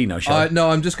about a Latino show? No,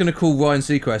 I'm just going to call Ryan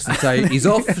Seacrest and say he's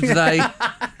off today.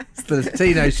 The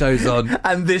Latino show's on.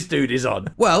 And this dude is on.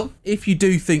 Well, if you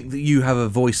do think that you have a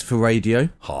voice for radio...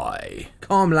 Hi.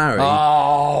 Calm Larry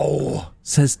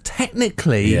says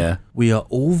technically we are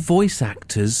all voice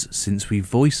actors since we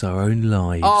voice our own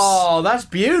lives. Oh, that's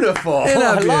beautiful.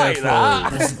 I like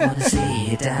that. Doesn't want to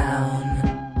see you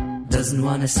down. Doesn't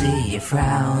want to see you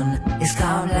frown. It's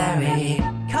Calm Larry.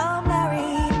 Calm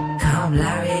Larry. Calm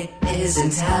Larry is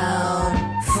in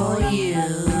town for you.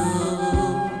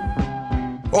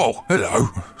 Oh, hello.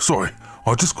 Sorry,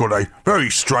 I just got a very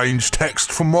strange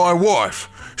text from my wife.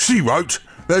 She wrote,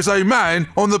 "There's a man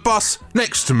on the bus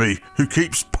next to me who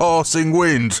keeps passing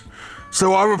wind."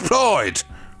 So I replied,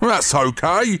 "Well, that's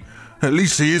okay. At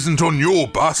least he isn't on your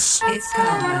bus." It's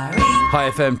Calm Larry. Hi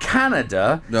FM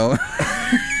Canada. No.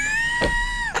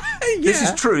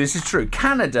 This is true.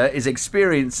 Canada is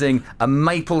experiencing a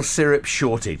maple syrup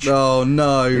shortage. Oh,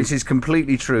 no. This is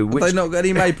completely true. Have they not got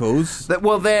any maples?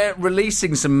 Well, they're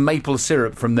releasing some maple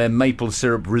syrup from their maple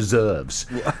syrup reserves,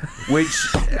 which...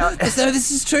 So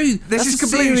this is true. This is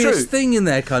completely a serious true. thing in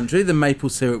their country, the maple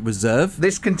syrup reserve.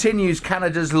 This continues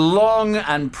Canada's long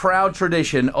and proud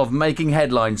tradition of making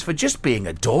headlines for just being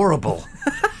adorable.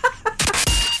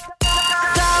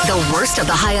 The worst of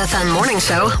the High FM morning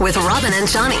show with Robin and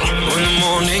Johnny. When the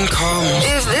morning comes.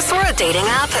 If this were a dating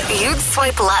app, you'd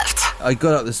swipe left. I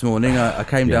got up this morning, I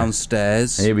came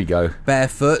downstairs. Here we go.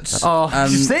 Barefoot. Oh,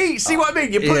 see what I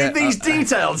mean? You're putting these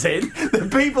details in that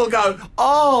people go,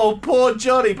 oh, poor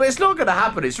Johnny. But it's not going to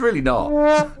happen. It's really not.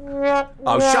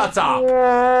 Oh, shut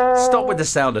up. Stop with the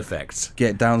sound effects.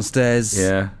 Get downstairs.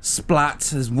 Yeah. Splat.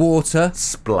 There's water.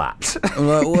 Splat. I'm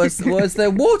like, where's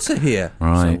there water here?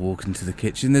 Right. So I walk into the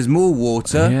kitchen. There's more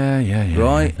water. Yeah.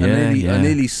 Right. Yeah, I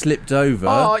nearly slipped over.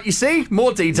 Oh, you see?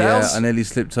 More details. Yeah, I nearly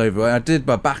slipped over. I did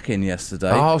my back in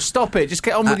yesterday. Oh, stop it. Just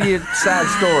get on with your sad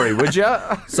story, would you?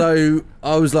 So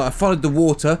I was like, I followed the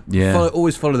water. Yeah.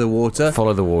 Always follow the water.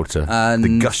 Follow the water. And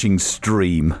the gushing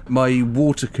stream. My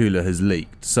water cooler has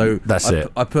leaked. So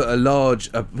I put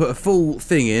a full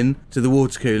thing in to the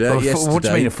water cooler yesterday. What do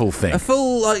you mean a full thing? A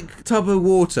full tub of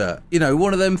water. You know,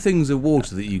 one of them things of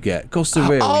water that you get. Cost a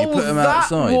real. You put them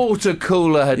outside. That water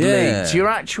cooler had leaked. Your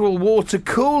actual water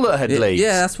cooler had leaked.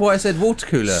 Yeah, that's why I said water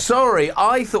cooler. Sorry,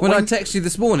 I thought when I texted you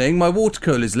this morning, my water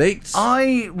cooler's leaked.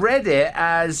 I read it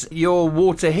as your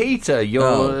water heater,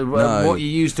 what you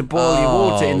use to boil your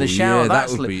water in the shower. Yeah, that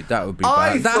would be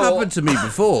bad. That happened to me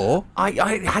before.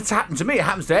 It had to happen to me. It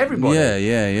happens to everybody.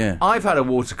 Yeah. I've had a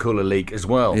water cooler leak as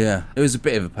well. Yeah, it was a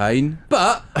bit of a pain,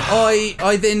 but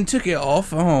I then took it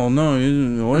off. Oh no!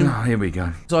 Oh, here we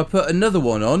go. So I put another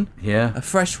one on. Yeah, a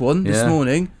fresh one this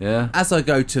morning. Yeah. As I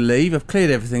go to leave, I've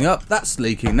cleared everything up. That's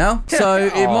leaking now. So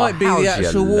it might be the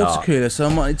actual water cooler. So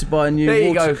I might need to buy a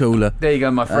new water cooler. There you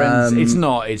go, my friends. It's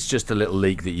not. It's just a little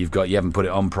leak that you've got. You haven't put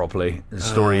it on properly. The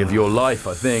story of your life,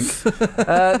 I think.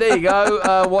 There you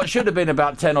go. What should have been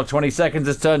about 10 or 20 seconds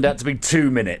has turned out to be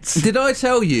 2 minutes. Did I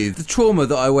tell you the trauma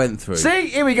that I went through? See,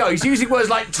 here we go. He's using words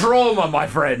like trauma, my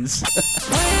friends.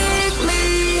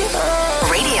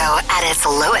 Radio at its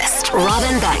lowest.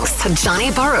 Robin Banks,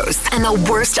 Johnny Burrows, and the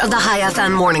worst of the High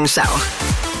FM morning show.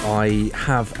 I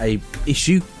have a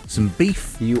issue, some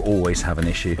beef. You always have an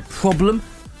issue. A problem.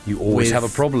 You always have a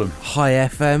problem. High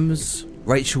FM's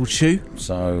Rachel Chu.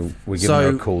 So we're giving her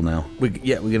a call now. We're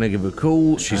going to give her a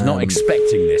call. She's not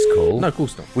expecting this call. No, of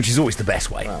course not. Which is always the best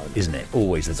way, isn't it?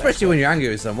 Always the best Especially when you're angry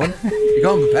with someone. You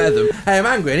can't prepare them. Hey, I'm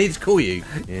angry. I need to call you.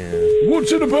 Yeah.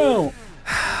 What's it about?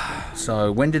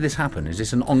 So when did this happen? Is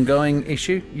this an ongoing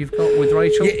issue you've got with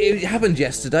Rachel? Yeah, it happened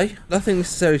yesterday. Nothing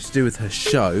necessarily to do with her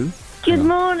show. Good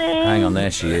morning. Hang on,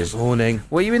 there she is. Morning.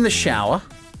 Were you in the shower?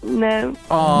 No.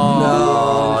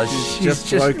 Oh, no, she's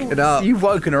just woken up. You've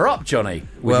woken her up, Johnny,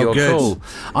 with your call.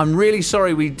 I'm really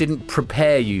sorry we didn't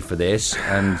prepare you for this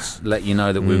and let you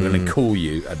know that we were going to call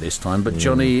you at this time, but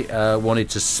Johnny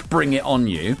wanted to spring it on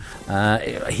you.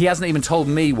 He hasn't even told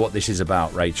me what this is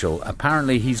about, Rachel.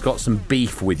 Apparently he's got some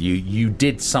beef with you. You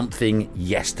did something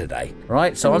yesterday,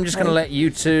 right? So I'm just going to let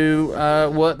you two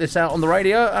work this out on the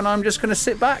radio, and I'm just going to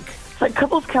sit back. Like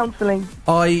couples counselling.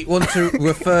 I want to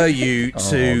refer you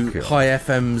to High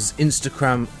FM's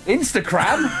Instagram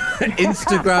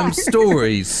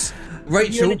stories.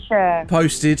 Rachel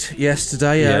posted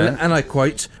yesterday, and I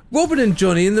quote, "Robin and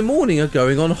Johnny in the morning are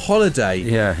going on holiday."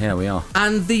 Yeah, we are.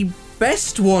 And the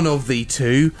best one of the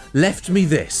two left me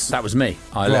this. That was me.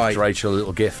 I left Rachel a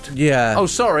little gift. Yeah. Oh,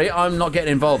 sorry, I'm not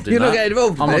getting involved in that. You're not getting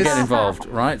involved in I'm this? not getting involved,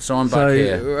 right? So I'm back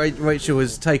here. Rachel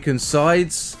has taken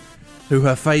sides. who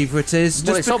her favourite is?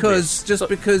 Well, Just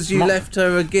because you left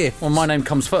her a gift. Well, my name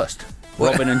comes first.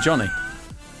 Robin and Johnny.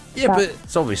 Yeah, but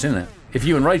it's obvious, isn't it? If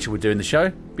you and Rachel were doing the show,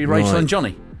 it'd be Rachel and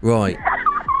Johnny. Right.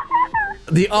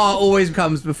 The R always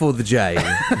comes before the J.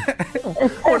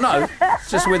 Well, no, it's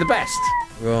just we're the best.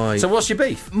 Right. So what's your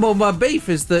beef? Well, my beef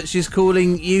is that she's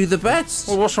calling you the best.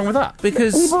 Well, what's wrong with that?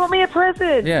 Because You bought me a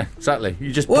present. Yeah, exactly.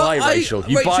 You just buy Rachel.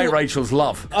 You buy Rachel's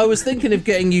love. I was thinking of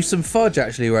getting you some fudge,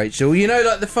 actually, Rachel. You know,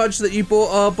 like the fudge that you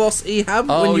bought our boss Ehab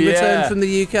when you returned from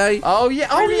the UK? Oh, yeah.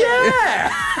 Oh,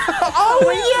 yeah.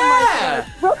 Oh, yeah.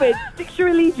 Robin, fix your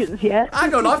allegiance, yeah?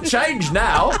 Hang on, I've changed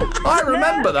now. I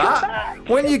remember that.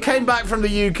 When you came back from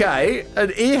the UK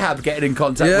and Ehab getting in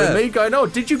contact with me, going, oh,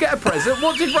 did you get a present?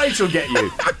 What did Rachel get you?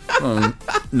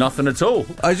 Nothing at all.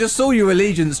 I just saw your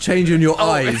allegiance change in your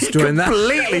eyes during that.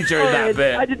 Completely during that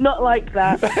bit. I did not like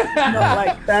that. Not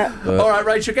like that. All right,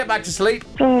 Rachel, get back to sleep.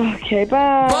 Okay,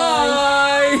 bye.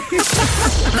 Bye.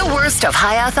 The worst of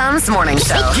High FM's morning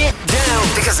show. Get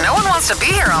down. Because no one wants to be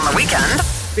here on the weekend.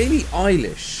 Billie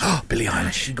Eilish. Billie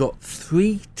Eilish. She got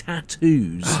 3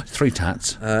 tattoos. 3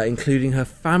 tats. Including her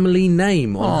family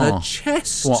name on her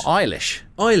chest. What, Eilish?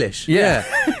 Eilish, yeah.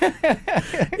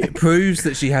 It proves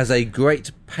that she has a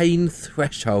great pain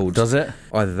threshold. Does it?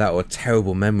 Either that or a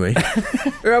terrible memory.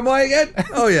 Where am I again?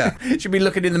 Oh, yeah. Should be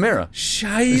looking in the mirror.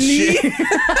 Shaylee.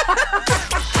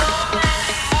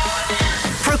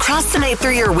 Procrastinate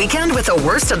through your weekend with the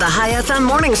worst of the High FM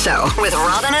morning show with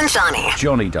Robin and Johnny.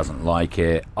 Johnny doesn't like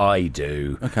it. I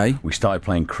do. Okay. We started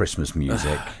playing Christmas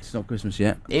music. It's not Christmas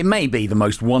yet. It may be the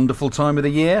most wonderful time of the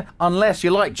year, unless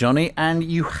you like Johnny and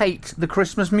you hate the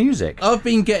Christmas music. I've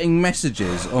been getting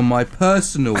messages on my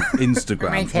personal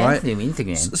Instagram, right?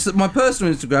 So my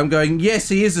personal Instagram going, yes,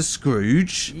 he is a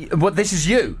Scrooge. But this is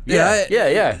you.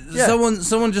 Yeah.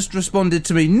 Someone just responded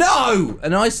to me, no!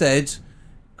 And I said,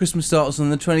 Christmas starts on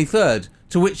the 23rd.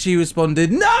 To which she responded,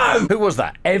 no! Who was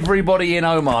that? Everybody in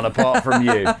Oman apart from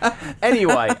you.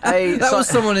 Anyway, that was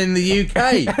someone in the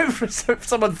UK.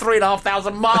 Someone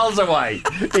 3,500 miles away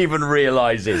even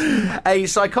realises. A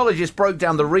psychologist broke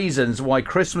down the reasons why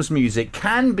Christmas music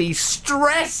can be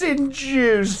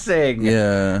stress-inducing.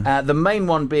 Yeah. The main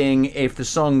one being if the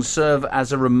songs serve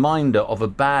as a reminder of a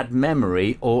bad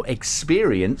memory or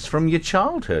experience from your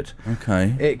childhood.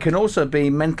 Okay. It can also be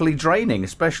mentally draining,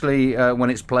 especially when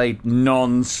it's played non-stop.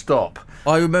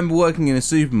 I remember working in a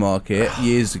supermarket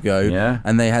years ago,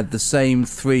 and they had the same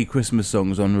 3 Christmas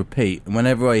songs on repeat. And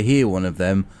whenever I hear one of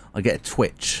them, I get a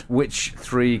twitch. Which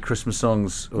 3 Christmas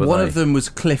songs were One they? of them was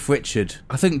Cliff Richard.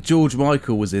 I think George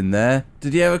Michael was in there.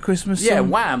 Did he have a Christmas song? Yeah,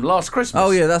 Wham! Last Christmas.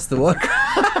 Oh yeah, that's the one.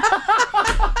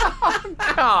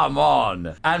 Come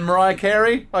on. And Mariah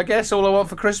Carey, I guess, All I Want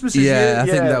for Christmas is You? I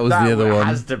think that was the other one.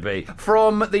 Has to be.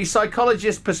 From the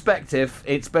psychologist's perspective,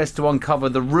 it's best to uncover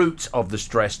the root of the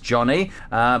stress, Johnny.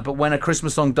 But when a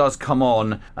Christmas song does come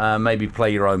on, maybe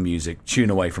play your own music. Tune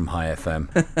away from High FM.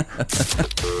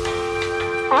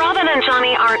 Robin and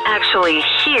Johnny aren't actually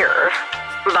here,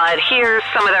 but here's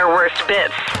some of their worst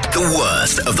bits. The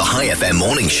worst of the High FM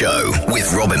morning show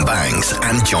with Robin Banks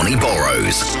and Johnny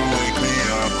Borrows.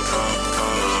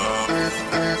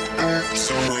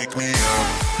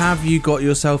 Have you got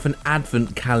yourself an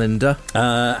advent calendar?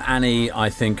 Annie, I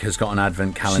think, has got an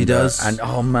advent calendar. She does. And,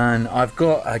 oh man, I've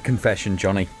got a confession,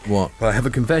 Johnny. What? I have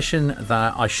a confession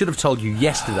that I should have told you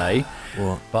yesterday.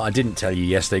 What? But I didn't tell you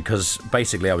yesterday because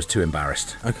basically I was too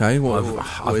embarrassed. Okay,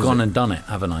 I've gone and done it,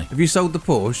 haven't I? Have you sold the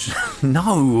Porsche?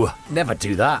 No, never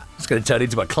do that. It's going to turn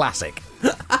into a classic.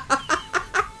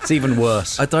 It's even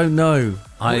worse. I don't know.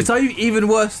 It's even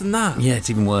worse than that? Yeah,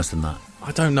 it's even worse than that.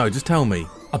 I don't know, just tell me.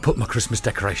 I put my Christmas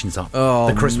decorations up. Oh,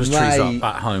 the Christmas trees mate.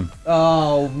 up at home.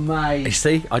 Oh, mate. You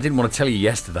see, I didn't want to tell you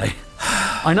yesterday.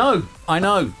 I know.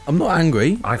 I'm not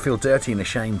angry. I feel dirty and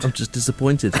ashamed. I'm just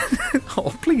disappointed.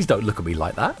 Oh, please don't look at me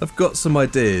like that. I've got some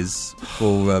ideas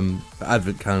for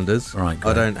advent calendars. Right,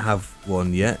 I don't have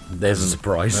one yet. There's a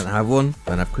surprise. I don't have one.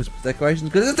 I don't have Christmas decorations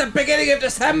because it's the beginning of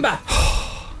December.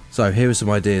 So here are some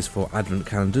ideas for advent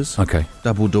calendars. Okay.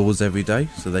 Double doors every day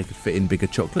so they could fit in bigger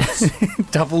chocolates.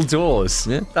 Double doors?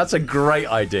 Yeah. That's a great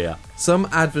idea. Some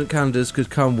advent calendars could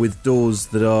come with doors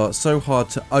that are so hard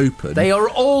to open. They are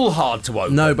all hard to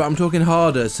open. No, but I'm talking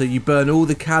harder, so you burn all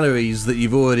the calories that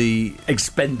you've already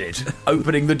expended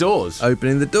opening the doors.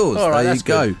 Opening the doors. All right, there that's you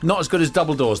go. Good. Not as good as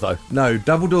double doors, though. No,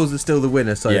 double doors are still the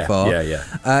winner so far.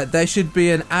 Yeah. There should be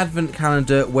an advent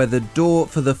calendar where the door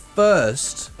for the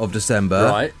 1st of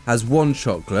December has 1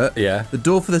 chocolate. Yeah. The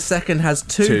door for the 2nd has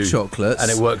 2 chocolates. And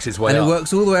it works its way up. And it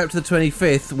works all the way up to the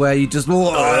 25th where you just...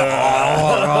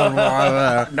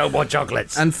 No more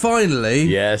chocolates. And finally,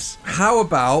 yes. How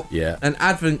about an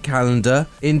advent calendar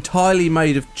entirely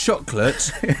made of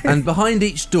chocolate, and behind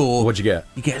each door, what'd you get?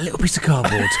 You get a little piece of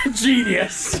cardboard.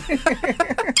 Genius.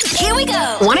 Here we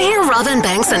go. Want to hear Robin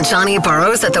Banks and Johnny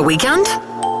Burrows at the weekend?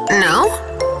 No?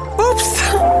 Oops.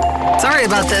 Sorry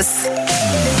about this.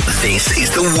 This is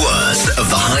the worst of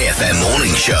the High FM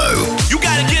morning show. You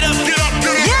gotta get up, get up,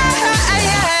 get up.